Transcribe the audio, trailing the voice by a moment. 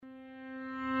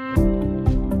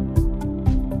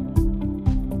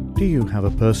Do you have a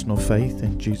personal faith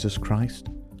in Jesus Christ?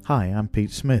 Hi, I'm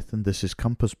Pete Smith and this is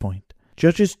Compass Point.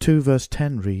 Judges 2 verse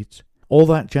 10 reads, "All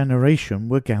that generation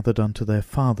were gathered unto their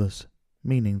fathers,"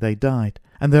 meaning they died,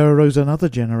 "and there arose another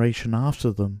generation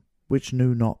after them, which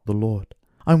knew not the Lord."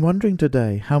 I'm wondering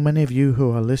today how many of you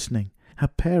who are listening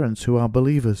have parents who are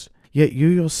believers, yet you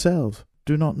yourself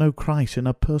do not know Christ in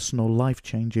a personal,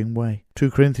 life-changing way. 2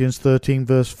 Corinthians 13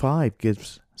 verse 5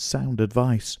 gives sound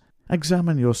advice.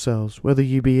 "Examine yourselves whether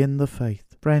ye be in the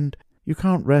faith." Friend, you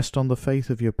can't rest on the faith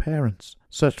of your parents.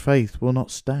 Such faith will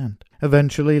not stand.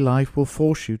 Eventually life will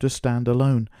force you to stand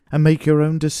alone and make your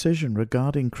own decision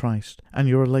regarding Christ and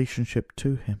your relationship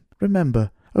to Him.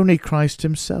 Remember, only Christ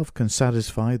Himself can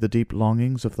satisfy the deep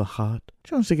longings of the heart.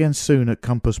 Join us again soon at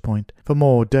Compass Point for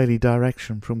more daily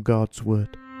direction from God's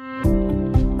Word.